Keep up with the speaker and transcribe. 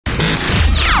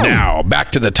Now,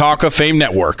 back to the Talk of Fame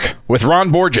Network with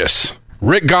Ron Borges,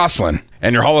 Rick Gosselin,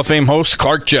 and your Hall of Fame host,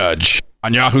 Clark Judge,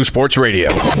 on Yahoo Sports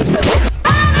Radio.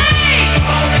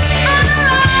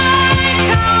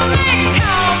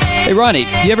 Hey, Ronnie,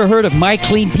 you ever heard of My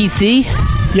Clean PC?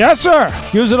 Yes, sir.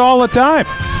 Use it all the time.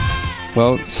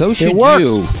 Well, so should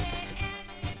you.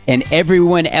 And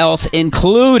everyone else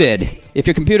included. If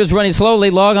your computer's running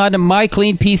slowly, log on to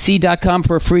mycleanpc.com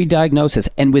for a free diagnosis.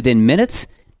 And within minutes,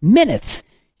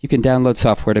 you can download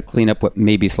software to clean up what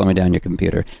may be slowing down your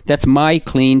computer. That's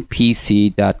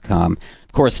mycleanpc.com.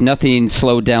 Of course, nothing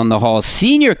slowed down the Hall's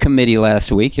senior committee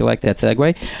last week. You like that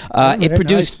segue? It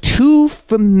produced two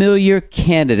familiar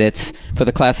candidates for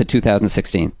the class of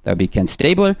 2016. That would be Ken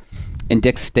Stabler and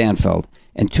Dick Stanfeld.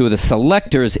 And two of the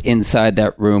selectors inside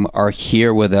that room are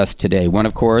here with us today. One,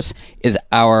 of course, is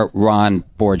our Ron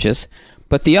Borges,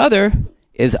 but the other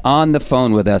is on the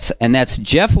phone with us, and that's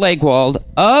Jeff Legwold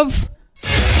of...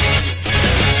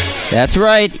 That's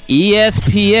right,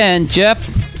 ESPN. Jeff,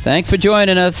 thanks for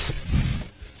joining us.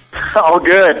 All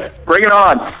good. Bring it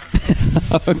on.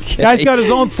 Okay. Guy's got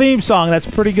his own theme song. That's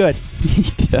pretty good. He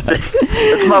does.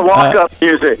 It's my walk-up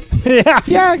music.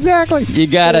 Yeah, exactly. You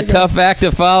got a tough act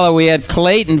to follow. We had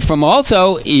Clayton from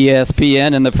also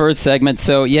ESPN in the first segment.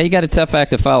 So, yeah, you got a tough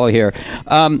act to follow here.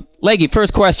 Leggy,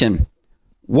 first question.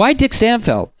 Why Dick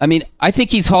Stanfeld? I mean, I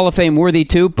think he's Hall of Fame worthy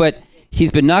too, but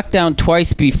he's been knocked down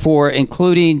twice before,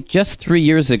 including just 3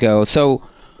 years ago. So, I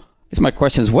guess my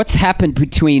question is, what's happened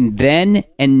between then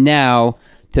and now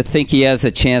to think he has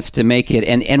a chance to make it?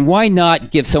 And why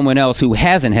not give someone else who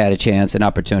hasn't had a chance an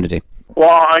opportunity?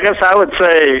 Well, I guess I would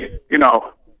say,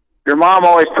 your mom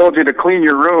always told you to clean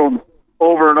your room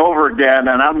over and over again,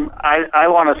 and I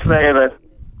want to say that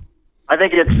I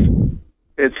think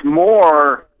it's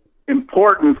more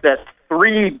important that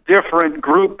three different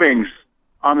groupings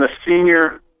on the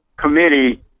senior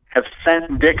committee have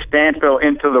sent Dick Stanfield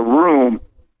into the room,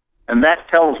 and that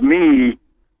tells me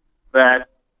that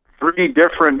three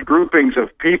different groupings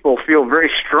of people feel very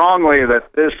strongly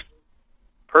that this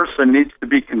person needs to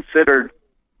be considered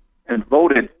and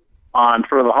voted on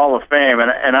for the Hall of Fame,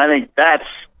 and I think that's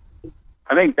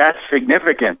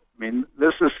significant. I mean,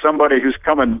 this is somebody who's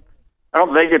coming. I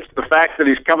don't think it's the fact that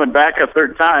he's coming back a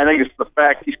third time. I think it's the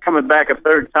fact he's coming back a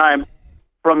third time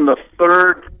from the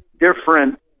third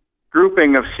different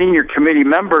grouping of senior committee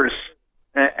members,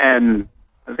 and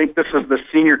I think this is the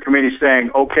senior committee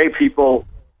saying, okay, people,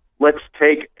 let's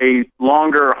take a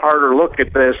longer, harder look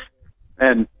at this.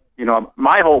 And,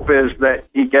 my hope is that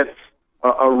he gets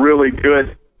a really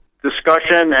good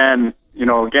discussion. And,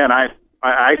 again,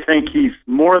 I think he's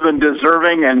more than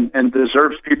deserving and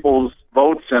deserves people's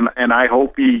votes. And I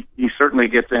hope he certainly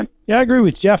gets in. Yeah, I agree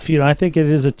with Jeff. I think it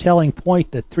is a telling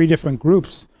point that three different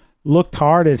groups looked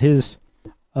hard at his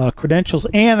credentials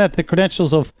and at the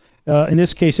credentials of, in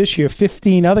this case this year,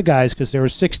 15 other guys, because there were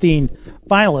 16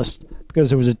 finalists because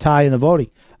there was a tie in the voting,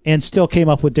 and still came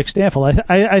up with Dick Stanfield.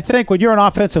 I think when you're an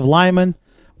offensive lineman,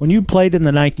 when you played in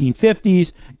the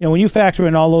 1950s, when you factor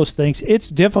in all those things, it's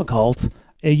difficult.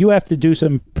 You have to do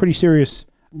some pretty serious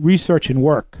research and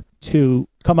work to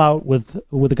come out with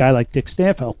a guy like Dick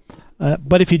Stanfield.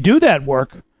 But if you do that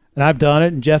work, and I've done it,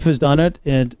 and Jeff has done it,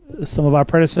 and some of our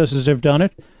predecessors have done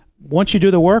it, once you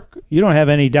do the work, you don't have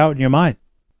any doubt in your mind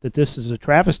that this is a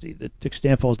travesty, that Dick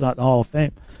Stanfield is not in the Hall of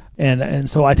Fame. And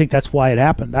so I think that's why it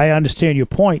happened. I understand your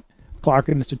point, Clark,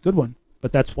 and it's a good one,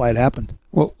 but that's why it happened.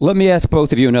 Well, let me ask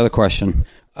both of you another question.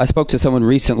 I spoke to someone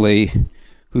recently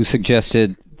who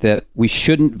suggested that we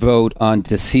shouldn't vote on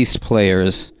deceased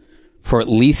players for at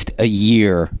least a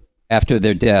year after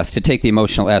their death to take the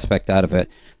emotional aspect out of it.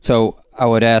 So I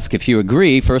would ask if you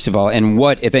agree, first of all, and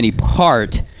what, if any,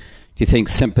 part do you think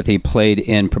sympathy played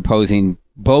in proposing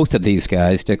both of these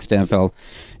guys, Dick Stanfield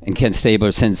and Ken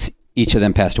Stabler, since each of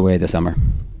them passed away this summer?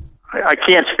 I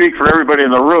can't speak for everybody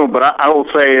in the room, but I will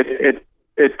say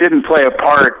it didn't play a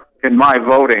part in my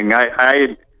voting.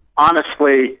 I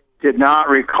honestly did not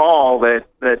recall that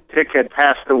Dick had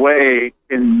passed away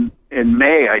in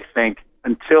May, I think,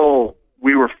 until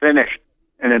we were finished.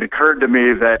 And it occurred to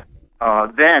me that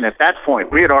then, at that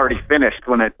point, we had already finished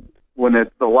when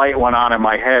the light went on in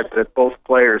my head that both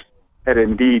players had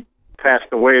indeed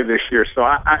passed away this year. So,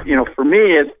 for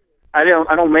me, I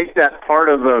don't make that part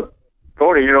of the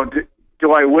voting.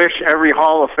 Do I wish every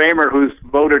Hall of Famer who's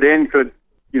voted in could,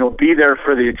 be there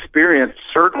for the experience?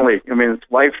 Certainly. I mean, it's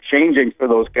life-changing for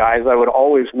those guys. I would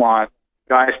always want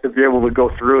guys to be able to go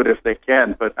through it if they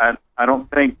can. But I don't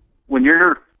think when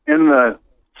you're in the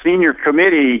senior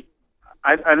committee,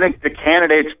 I think the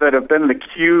candidates that have been in the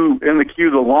queue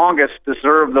the longest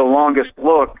deserve the longest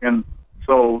look. And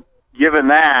so given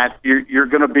that, you're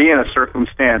going to be in a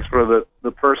circumstance where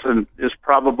the person is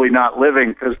probably not living,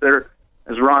 because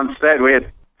as Ron said, we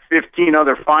had 15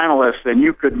 other finalists, and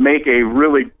you could make a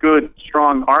really good,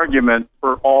 strong argument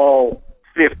for all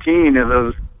 15 of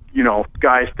those,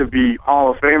 guys to be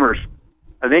Hall of Famers.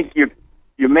 I think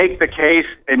you make the case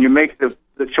and you make the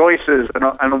choices, and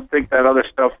I don't think that other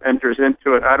stuff enters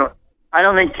into it. I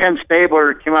don't think Ken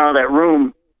Stabler came out of that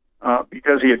room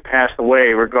because he had passed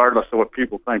away, regardless of what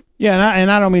people think. Yeah,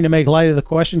 and I don't mean to make light of the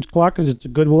question, Clark, because it's a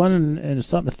good one and it's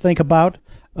something to think about.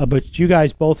 But you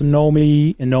guys both know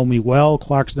me and know me well.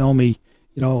 Clark's known me,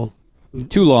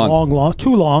 too long.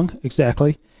 Too long,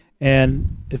 exactly.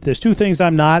 And if there's two things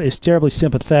I'm not, it's terribly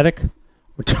sympathetic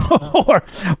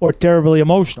or terribly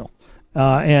emotional.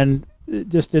 And it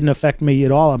just didn't affect me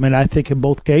at all. I mean, I think in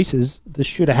both cases, this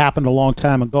should have happened a long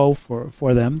time ago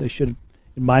for them. They should,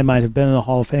 in my mind, have been in the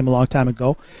Hall of Fame a long time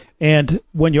ago. And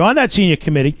when you're on that senior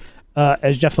committee,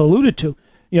 as Jeff alluded to,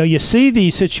 you see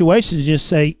these situations and just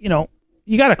say,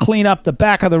 you got to clean up the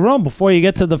back of the room before you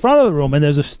get to the front of the room. And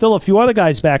there's still a few other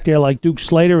guys back there like Duke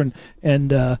Slater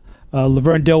and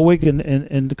Laverne Dilwig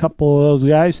and a couple of those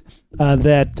guys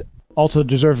that also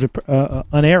deserved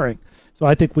an airing. So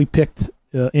I think we picked,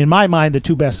 in my mind, the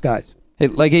two best guys. Hey,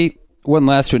 Leggy, one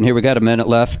last one here. We got a minute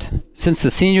left. Since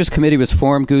the seniors committee was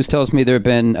formed, Goose tells me there have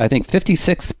been, I think,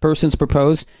 56 persons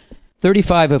proposed,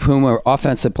 35 of whom are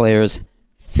offensive players,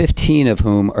 15 of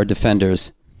whom are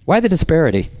defenders. Why the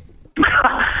disparity?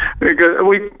 Because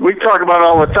we talk about it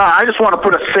all the time. I just want to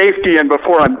put a safety in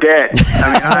before I'm dead.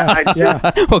 I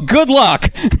mean, Well, good luck.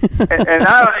 and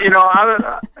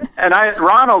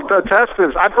Ronald attests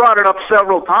this. I brought it up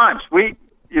several times.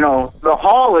 The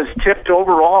Hall is tipped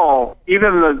overall.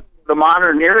 Even the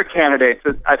modern era candidates,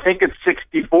 I think it's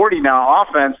 60-40 now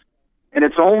offense, and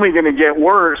it's only going to get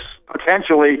worse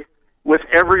potentially with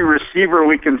every receiver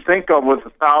we can think of with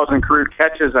 1,000 career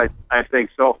catches. I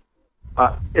think so.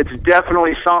 It's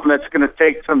definitely something that's going to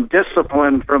take some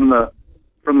discipline from the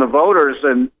voters,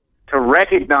 and to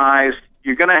recognize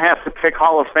you're going to have to pick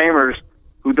Hall of Famers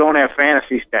who don't have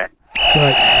fantasy stats.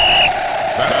 Right.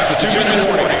 That's the 2-minute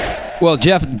warning. Well,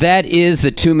 Jeff, that is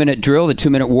the 2-minute drill, the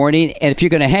 2-minute warning. And if you're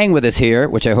going to hang with us here,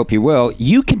 which I hope you will,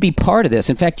 you can be part of this.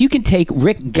 In fact, you can take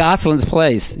Rick Gosselin's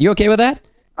place. You okay with that?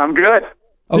 I'm good.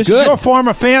 Oh, this good. is your form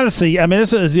of fantasy. I mean,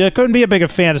 it couldn't be a bigger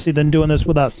fantasy than doing this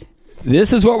with us.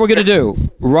 This is what we're going to do.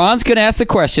 Ron's going to ask the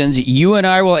questions. You and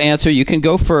I will answer. You can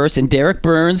go first. And Derek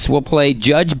Burns will play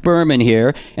Judge Berman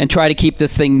here and try to keep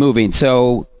this thing moving.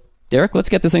 So, Derek, let's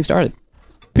get this thing started.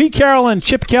 Pete Carroll and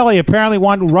Chip Kelly apparently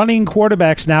want running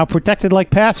quarterbacks now, protected like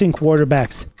passing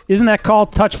quarterbacks. Isn't that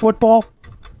called touch football?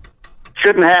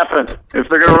 Shouldn't happen. If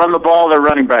they're going to run the ball, they're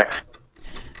running backs.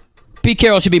 Pete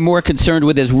Carroll should be more concerned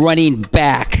with his running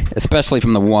back, especially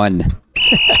from the one.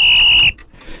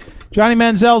 Johnny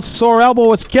Manziel's sore elbow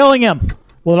was killing him.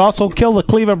 Will it also kill the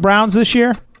Cleveland Browns this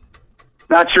year?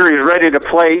 Not sure he's ready to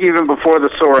play even before the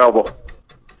sore elbow.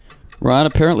 Ron,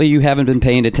 apparently you haven't been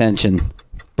paying attention.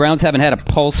 Browns haven't had a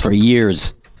pulse for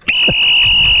years.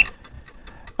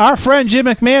 Our friend Jim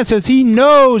McMahon says he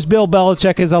knows Bill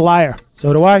Belichick is a liar.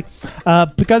 So do I.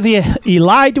 Because he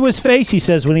lied to his face, he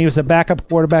says, when he was a backup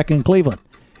quarterback in Cleveland.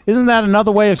 Isn't that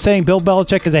another way of saying Bill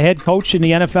Belichick is a head coach in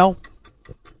the NFL?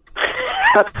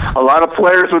 A lot of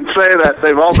players would say that.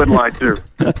 They've all been lied to.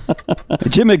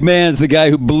 Jim McMahon's the guy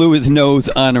who blew his nose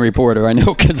on a reporter. I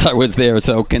know because I was there,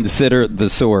 so consider the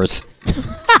source.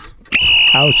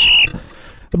 Ouch.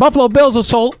 The Buffalo Bills have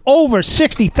sold over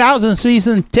 60,000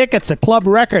 season tickets, a club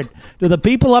record. Do the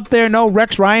people up there know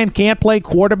Rex Ryan can't play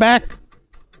quarterback?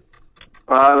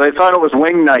 They thought it was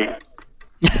wing night.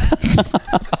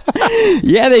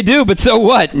 Yeah, they do, but so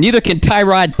what? Neither can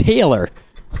Tyrod Taylor.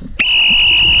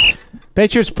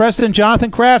 Patriots President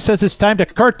Jonathan Kraft says it's time to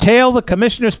curtail the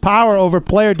commissioner's power over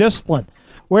player discipline.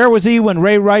 Where was he when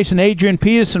Ray Rice and Adrian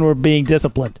Peterson were being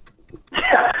disciplined?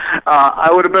 I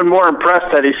would have been more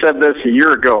impressed had he said this a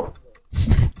year ago.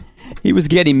 He was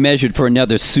getting measured for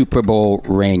another Super Bowl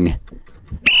ring.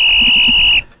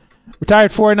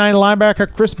 Retired 49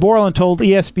 linebacker Chris Borland told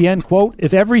ESPN, quote,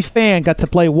 if every fan got to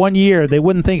play 1 year, they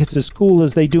wouldn't think it's as cool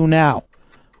as they do now.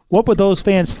 What would those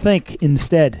fans think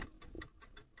instead?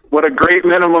 What a great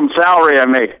minimum salary I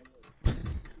make.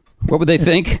 What would they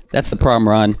think? That's the problem,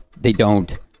 Ron. They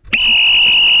don't.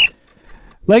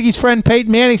 Leggy's friend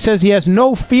Peyton Manning says he has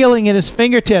no feeling in his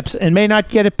fingertips and may not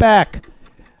get it back.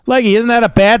 Leggy, isn't that a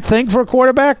bad thing for a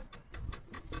quarterback?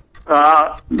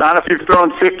 Not if you've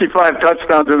thrown 55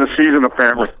 touchdowns in a season,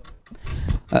 apparently.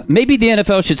 Maybe the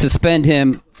NFL should suspend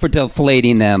him for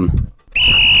deflating them.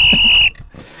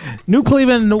 New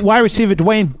Cleveland wide receiver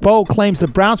Dwayne Bowe claims the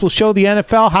Browns will show the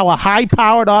NFL how a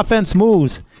high-powered offense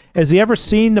moves. Has he ever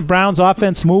seen the Browns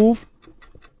offense move?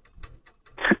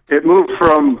 It moved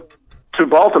to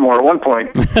Baltimore at one point.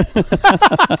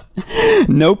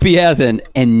 Nope, he hasn't,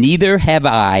 and neither have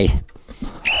I.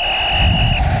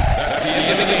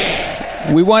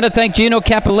 We want to thank Gino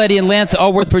Capoletti and Lance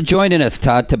Allworth for joining us,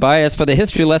 Todd Tobias for the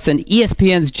history lesson,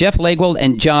 ESPN's Jeff Legwold,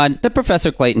 and John, the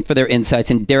Professor Clayton, for their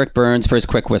insights, and Derek Burns for his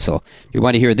quick whistle. If you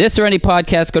want to hear this or any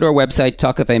podcast, go to our website,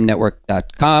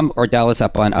 talkoffamenetwork.com, or dial us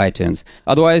up on iTunes.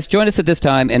 Otherwise, join us at this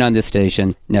time and on this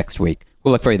station next week.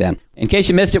 We'll look for you then. In case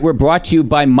you missed it, we're brought to you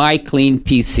by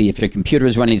MyCleanPC. If your computer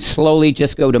is running slowly,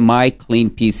 just go to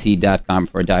mycleanpc.com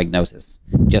for a diagnosis.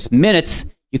 Just minutes,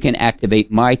 you can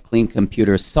activate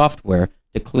MyCleanComputer software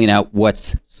to clean out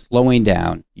what's slowing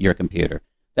down your computer.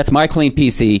 That's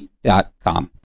mycleanpc.com.